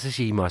 og så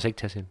siger I må også ikke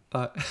tage selv.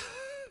 Nej.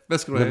 Hvad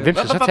skal du have? Hvem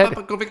skal så tage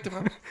det? Gå væk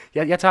derfra.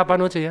 Jeg tager bare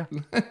noget til jer.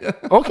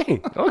 Okay.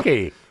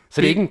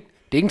 Så det er ikke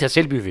en tag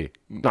selv buffet?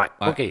 Nej,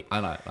 okay.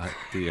 Nej.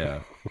 Det er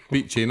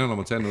bed tjener, når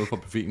man tager noget fra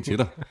buffeten til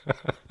dig.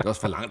 Det er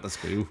også for langt at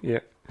skrive. Ja.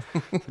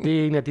 Så det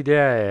er en af de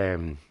der...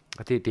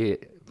 der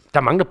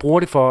er mange, der bruger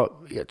det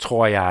for,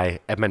 tror jeg,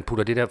 at man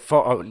putter det der,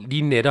 for at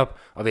lige netop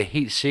at være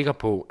helt sikker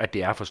på, at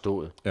det er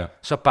forstået.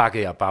 Så bakker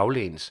jeg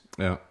baglæns.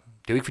 Det er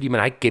jo ikke, fordi man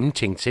har ikke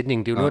gennemtænkt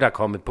sætningen. Det er jo noget, der er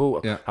kommet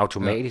på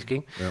automatisk,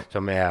 ikke?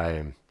 Som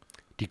er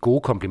de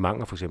gode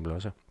komplimenter, for eksempel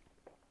også.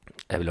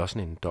 Er vel også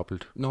sådan en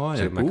dobbelt.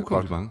 Gode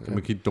komplimenter. Kan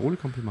man give et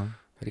dårligt kompliment?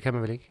 Ja, det kan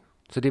man vel ikke.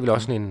 Så det er vel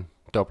også sådan en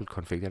dobbelt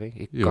konfekt, er det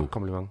ikke? Et godt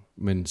kompliment.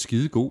 Men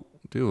skide god,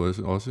 det er jo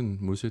også en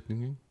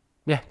modsætning, ikke?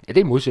 Ja, det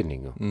er en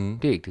modsætning jo.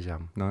 Det er ikke det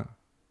samme. Nej.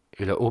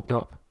 Eller åbne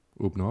op.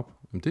 Åbne op?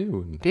 Men det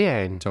er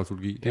jo en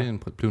tautologi. Det er en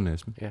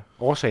pleonasme. Ja.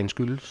 Årsagen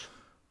skyldes.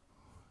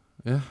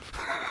 Ja.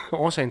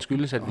 Årsagen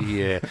skyldes, at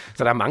vi...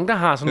 så der er mange, der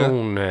har sådan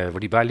nogle, hvor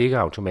de bare ligger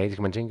automatisk,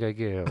 man tænker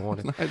ikke over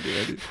det. Nej, det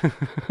er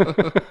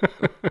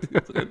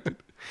det.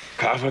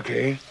 Kaffe og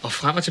kage. Og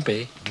frem og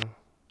tilbage.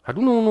 Har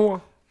du nogle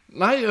ord?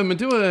 Nej, men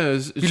det var...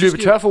 Vi løber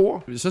tør for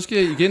ord. Så skal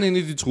jeg igen ind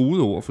i de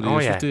truede ord, fordi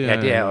jeg synes,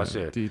 det er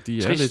også de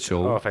er trist lidt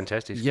sjove. Og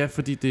fantastisk. Ja,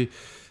 fordi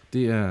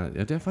det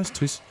er faktisk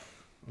trist.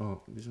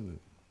 Og ligesom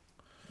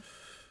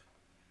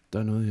der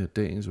er noget her,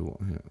 dagens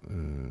ord her.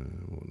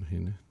 Hvor er den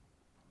henne?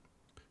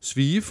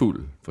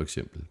 Svigefuld, for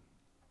eksempel.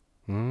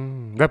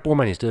 Hvad bruger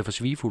man i stedet for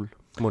svigefuld?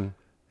 Jamen,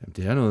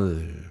 det er noget...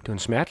 Det var en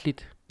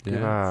smerteligt.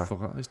 Det var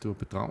forræderisk, det var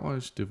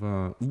bedragerisk, det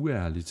var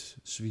uærligt.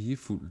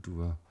 Svigefuld, du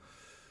var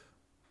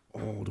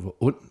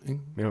ond, ikke?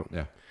 Jo.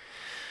 Ja.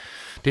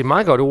 Det er et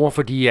meget godt ord,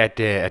 fordi at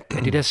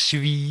det der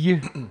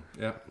svige,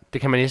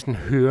 det kan man næsten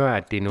høre,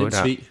 at det er noget,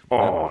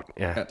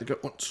 ja, det gør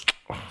ondt.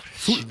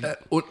 Fuld af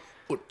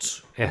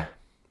ondt. Ja.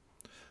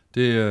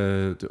 Det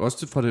er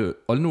også fra det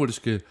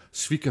oldnordiske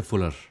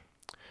svigerfuller.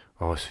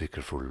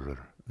 Svigerfuller.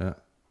 Ja.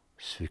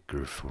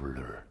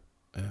 Svigerfuller.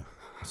 Ja,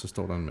 og så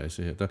står der en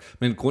masse her.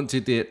 Men grund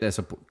til det,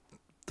 altså,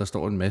 der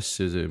står en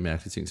masse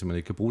mærkelige ting, som man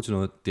ikke kan bruge til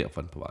noget,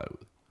 derfor er den på vej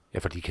ud. Ja,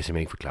 for de kan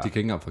simpelthen ikke forklare. De kan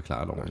ikke engang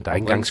forklare det. Der er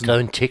ikke engang skrevet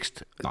en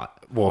tekst,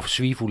 hvor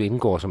svigefuld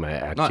indgår, som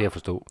er til at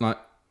forstå. Nej,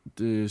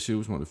 det ser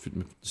ud som om det er fyldt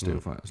med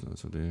stavefejl og sådan noget.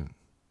 Så det...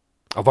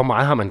 Og hvor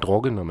meget har man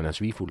drukket, når man er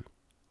svigefuld?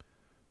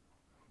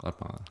 Ret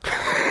meget.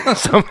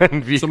 Så man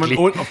virkelig... Så man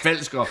ond og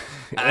falsk og...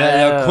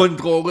 Jeg har kun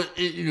drukket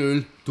en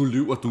øl. Du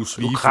lyver, du er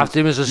svigefuld. Du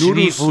kræfter med så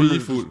svigefuld. Nu er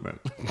du svigefuld,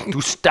 mand. Du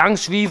er stang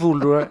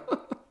svigefuld, du er.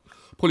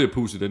 Prøv lige at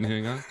pusse den her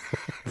engang.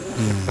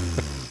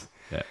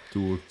 Ja,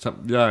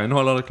 jeg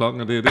anholder dig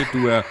klokken, og det er det,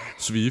 du er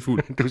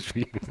svigefuld. Du er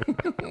svigefuld.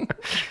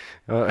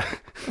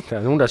 Der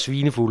er nogen, der er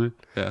svinefulde.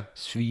 Ja.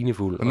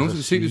 Svinefuld. Og nogen, der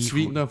set et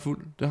svin, der er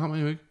fuld. Det har man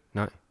jo ikke.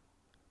 Nej.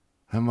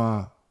 Han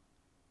var...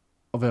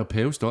 At være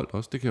pavestolt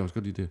også, det kan jeg også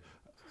godt lide det.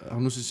 Har du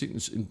nu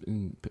set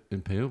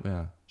en pave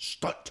være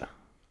stolt?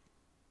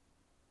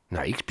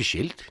 Nej, ikke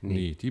specielt.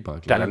 Nej, de er bare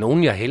glade. Der er der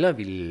nogen, jeg hellere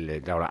ville...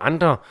 Der var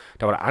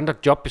der andre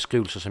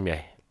jobbeskrivelser, som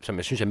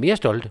jeg synes er mere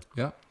stolte.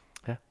 Ja.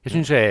 Jeg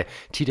synes at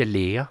tit er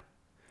læger.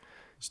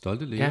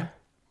 Stolte læger?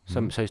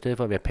 Ja. Så i stedet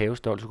for at være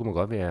pavestolt, så kunne man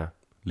godt være...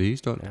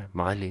 Lægestolt? Ja,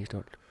 meget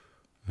lægestolt.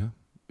 Ja,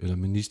 eller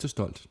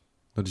ministerstolt.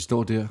 Når de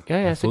står der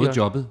og fået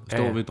jobbet,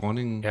 står ved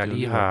dronningen. Jeg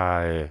lige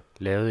har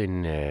lavet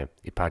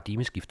et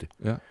paradigmeskifte.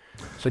 Ja.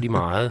 Så er de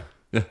meget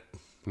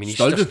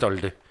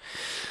ministerstolte.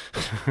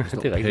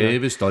 Det er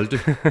pave stolte.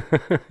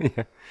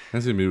 Ja.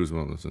 Han ser mere ud som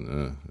om,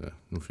 sådan,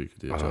 nu fik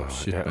jeg det.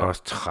 Jeg er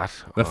også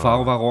træt. Hvad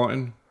farve var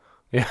røgen?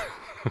 Ja.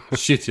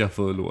 Shit, jeg har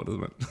fået lortet,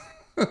 mand.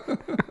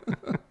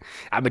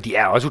 Ja, men de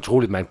er også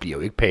utroligt. Man bliver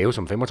jo ikke pave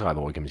som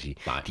 35-årig, kan man sige.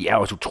 Nej. De er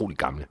også utroligt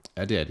gamle.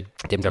 Ja, det er de.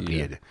 Dem, der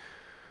bliver det.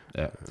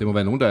 Ja, det må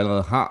være nogen, der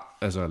allerede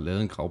har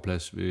lavet en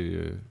gravplads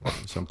ved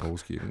St.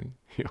 Pauls kirke, ikke?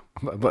 Jo.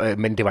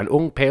 Men det var en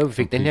ung pave, vi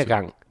fik den her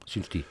gang,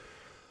 synes de.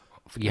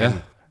 Fordi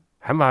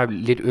han var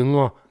lidt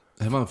yngre.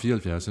 Han var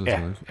 74 eller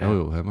sådan noget.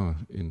 Jo, han var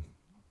en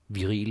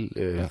viril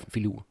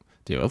filur.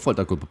 Det er jo folk,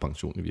 der er gået på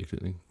pension i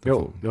virkeligheden, ikke?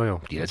 Jo.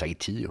 De er altså ikke i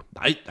tid, jo.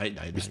 Nej.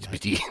 Hvis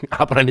de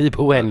arbejder nede i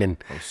boghandlen.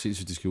 Og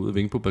sindssygt, de skal ud og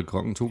vinke på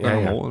balkonen 2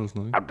 gange om året eller sådan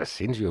noget, ikke? Jamen, der er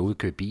sindssygt at ud og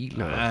købe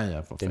bil.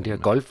 Og den der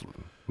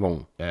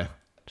golfvogn,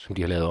 som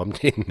de har lavet om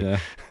til en.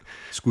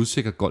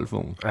 Skudsikker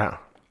golfvogn. Ja.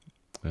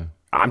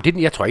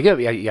 Jamen, jeg tror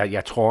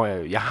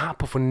ikke, jeg har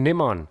på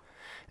fornemmeren,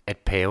 at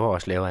paver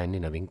også laver andet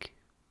end at vinke.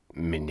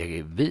 Men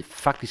jeg ved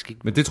faktisk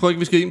ikke. Men det tror jeg ikke,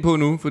 vi skal ind på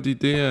nu, fordi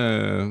det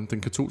er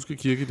den katolske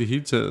kirke, det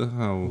hele taget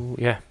har jo...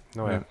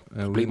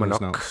 problemer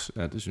nok.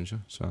 Ja, det synes jeg.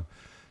 Så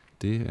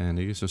det er han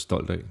ikke så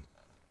stolt af.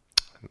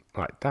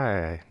 Nej, der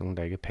er nogen,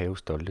 der ikke er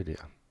pavestolte der.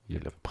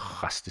 Eller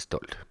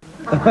præstestolt.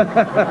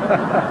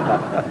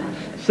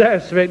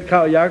 Sagde Svend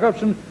Krav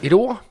Jacobsen. Et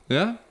ord?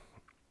 Ja.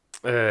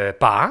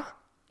 Bare?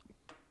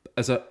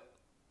 Altså,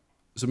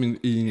 som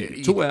i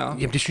 2 R'er?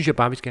 Jamen, det synes jeg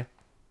bare, vi skal.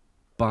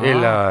 Bare?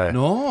 Eller,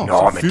 Nå,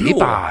 men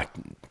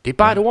det er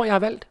bare et ord, jeg har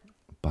valgt.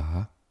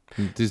 Bare?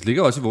 Det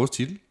ligger også i vores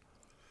titel.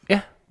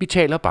 Ja, vi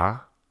taler bare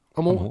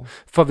om ord.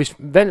 For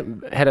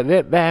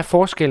hvad er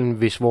forskellen,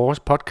 hvis vores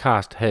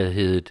podcast havde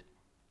heddet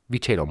Vi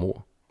taler om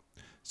ord?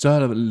 Så har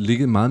der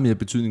ligget meget mere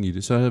betydning i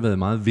det. Så har det været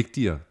meget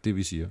vigtigere, det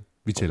vi siger.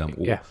 Vi taler om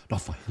ord. Ja. Nå,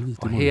 for helvede.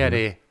 Og her er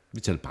det... Vi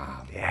taler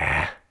bare om.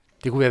 Ja,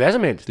 det kunne være hvad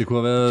som helst. Det kunne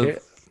have været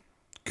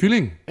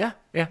kylling.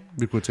 Ja.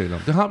 Vi kunne tale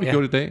om. Det har vi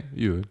gjort i dag,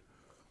 i øvrigt.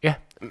 Ja,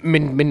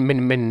 men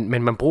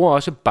man bruger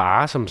også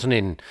bare som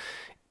sådan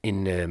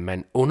en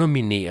man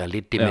underminerer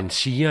lidt det, man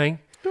siger, ikke?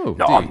 Jo,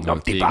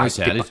 det er bare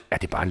særligt.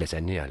 Det er bare en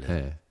lasagne, jeg har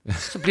lavet. Ja.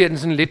 Så bliver den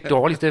sådan lidt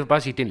dårlig, i stedet for bare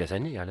at sige, det er en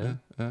lasagne, jeg har lavet.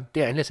 Ja.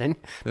 Det er en lasagne.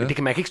 Men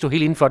man kan ikke stå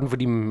helt inden for den,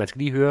 fordi man skal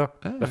lige høre,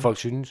 hvad folk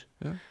synes.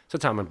 Ja. Så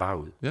tager man bare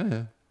ud. Ja.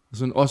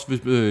 Sådan også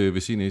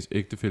hvis sin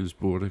ægtefælle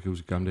spurgte, kan jeg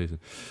huske gamle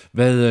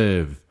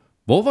dage.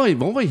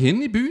 Hvor var I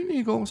henne i byen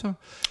i går så?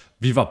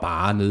 Vi var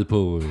bare nede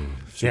på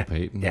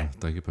psykopaten og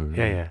drikke på øl.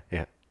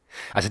 Ja.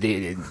 Altså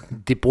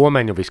det bruger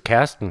man jo, hvis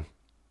kæresten...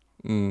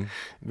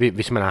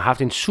 Hvis man har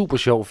haft en super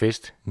sjov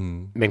fest,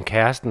 men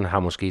kæresten har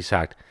måske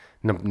sagt,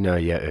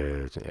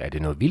 er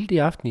det noget vildt i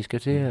aften, I skal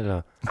til?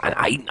 Eller?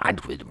 Nej,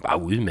 du ved, du er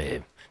bare ude med...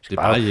 Det er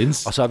bare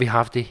Jens. Og så har vi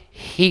haft det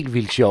helt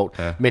vildt sjovt.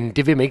 Ja. Men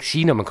det vil man ikke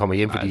sige, når man kommer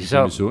hjem, fordi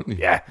så...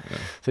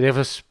 Så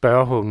derfor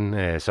spørger hun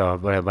så,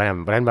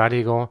 hvordan var det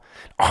i går?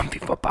 Vi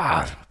var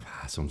bare...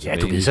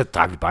 du ved, så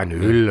drak vi bare en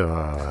øl,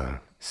 og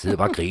sidder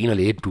bare og griner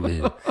lidt, du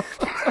ved.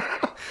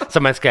 Så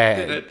man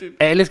skal...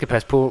 Alle skal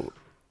passe på,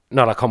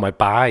 når der kommer et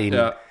bare ind.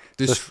 Ja,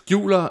 det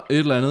skjuler et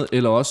eller andet,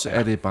 eller også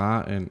er det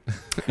bare en...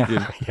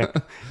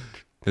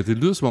 Ja, det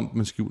lyder som om,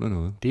 man skjuler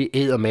noget. Det er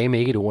eddermame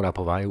ikke et ord, der er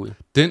på vej ud.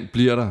 Den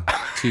bliver der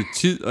til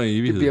tid og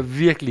evighed. Det bliver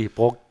virkelig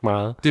brugt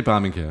meget. Det er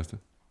bare min kæreste.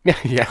 Ja.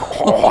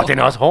 Den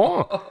er også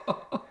hård.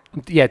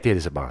 Ja, det er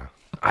det så bare.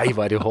 Ej,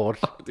 hvor er det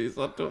hårdt. Det er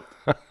så dumt.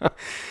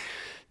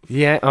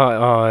 Ja,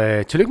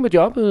 og tillykke med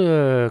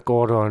jobbet,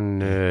 Gordon.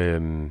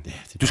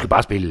 Du skal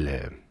bare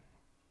spille...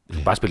 Du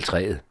skal bare spille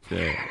træet. Ja.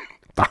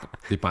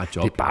 Det er bare et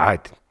job. Det er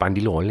bare en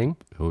lille rolle, ikke?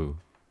 Jo.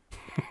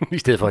 I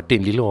stedet for, at det er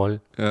en lille rolle.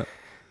 Ja.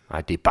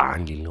 Nej, det er bare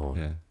en lille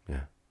rolle. Ja.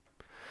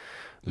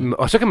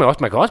 Og så kan man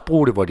kan også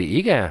bruge det, hvor det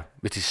ikke er.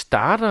 Hvis det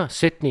starter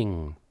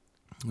sætningen,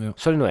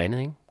 så er det noget andet,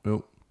 ikke?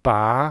 Jo.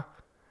 Bare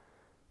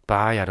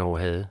jeg dog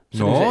havde.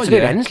 Så det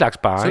er et andet slags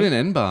bare. Så er det en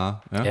anden bare.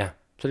 Ja.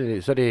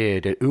 Så er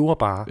det det øvre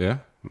bare,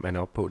 man er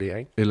oppe på der,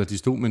 ikke? Eller de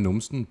stod med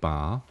numsen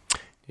bare.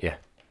 Ja,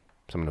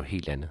 som er noget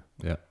helt andet.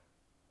 Ja.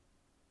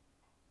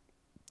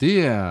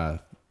 Det er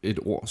et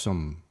ord,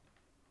 som...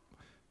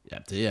 Ja,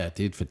 det er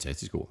et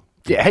fantastisk ord.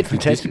 Det er et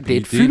fantastisk... Det er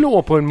et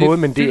fyldord på en måde,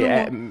 men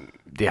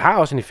det har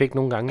også en effekt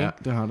nogle gange. Ja,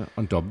 det har det.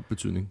 Og en dobbelt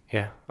betydning.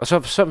 Ja, og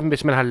så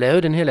hvis man har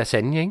lavet den her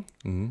lasagne, ikke?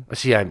 Og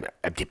siger,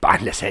 at det er bare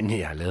en lasagne,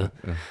 jeg har lavet.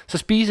 Ja. Så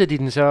spiser de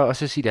den så, og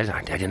så siger de,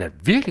 at den er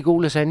virkelig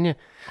god lasagne.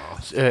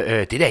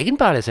 Det er da ikke en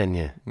bare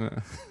lasagne. Ja.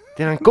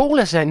 Den er en god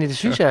lasagne, det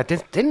synes jeg.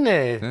 Den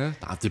Nej,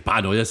 det er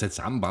bare noget, jeg har sat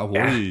sammen bare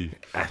hurtigt.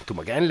 Ja, du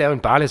må gerne lave en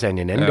bare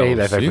lasagne en anden dag i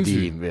hvert fald,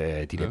 fordi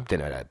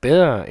den er da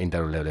bedre, end da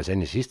du lavede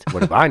lasagne sidst, hvor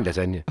det var en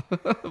lasagne.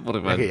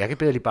 Jeg kan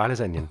bedre lide bare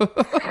lasagnen.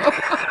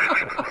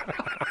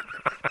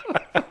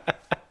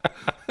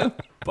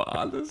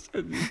 Bare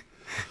lasagne.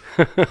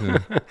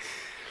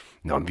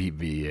 Nå, men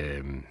det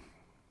er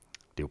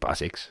jo bare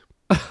sex.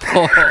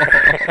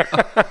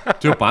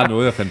 Det var bare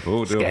noget, jeg fandt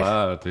på. Det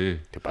var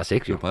bare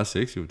sex, jo. Det var bare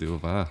sex, jo. Det var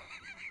bare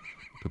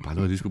noget,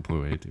 jeg lige skulle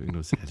prøve af. Det var ikke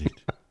noget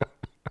særligt.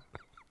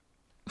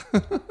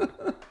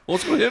 Hvor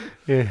skal du hjem?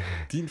 Yeah.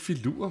 Din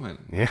filur, mand.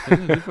 Yeah.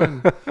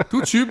 Du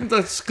er typen,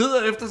 der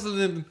skrider efter sådan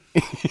en...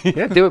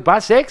 Ja, det var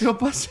bare sex. Det var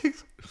bare sex.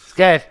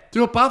 Skat.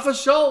 Det var bare for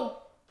sjov.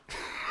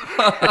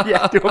 Ja,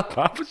 det var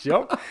bare for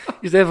sjov.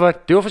 I stedet for,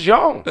 det var for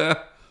sjov. Ja.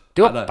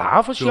 Det var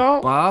bare for sjov. Det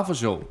var bare for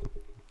sjov.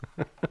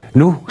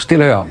 Nu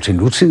stiller jeg om til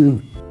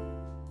nutiden.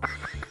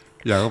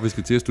 Jakob, vi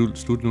skal til at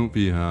slutte nu.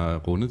 Vi har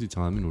rundet de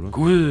 30 minutter.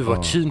 Gud,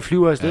 hvor tiden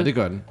flyver afsted. Ja, det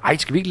gør den. Ej,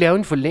 skal vi ikke lave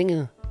en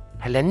forlænget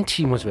 1,5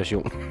 timers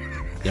version?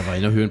 Jeg var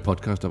inde og høre en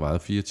podcast, der varede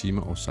 4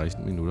 timer og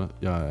 16 minutter.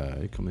 Jeg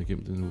er ikke kommet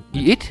igennem det nu.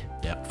 I et?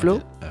 Ja, flow?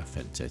 Det er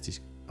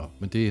fantastisk.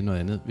 Men det er noget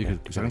andet. Vi kan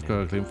sagtens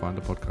gøre reklame for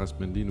andre podcasts,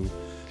 men lige nu,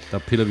 der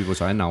piller vi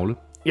vores egen navle.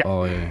 Ja.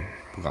 Og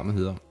programmet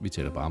hedder Vi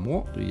taler bare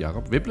mor. Det er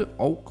Jakob Weble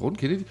og Gordon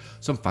Kennedy,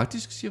 som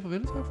faktisk siger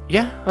farvel til.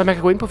 Ja, og man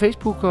kan gå ind på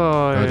Facebook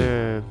og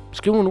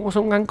skrive nogle ord, så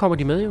nogle gange kommer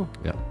de med jo.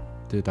 Ja,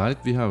 det er dejligt.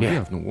 Vi har jo lige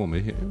haft nogle ord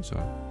med her, så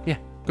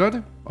gør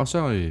det. Og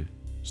så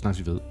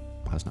snakkes vi ved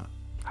meget snart.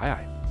 Hej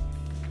hej.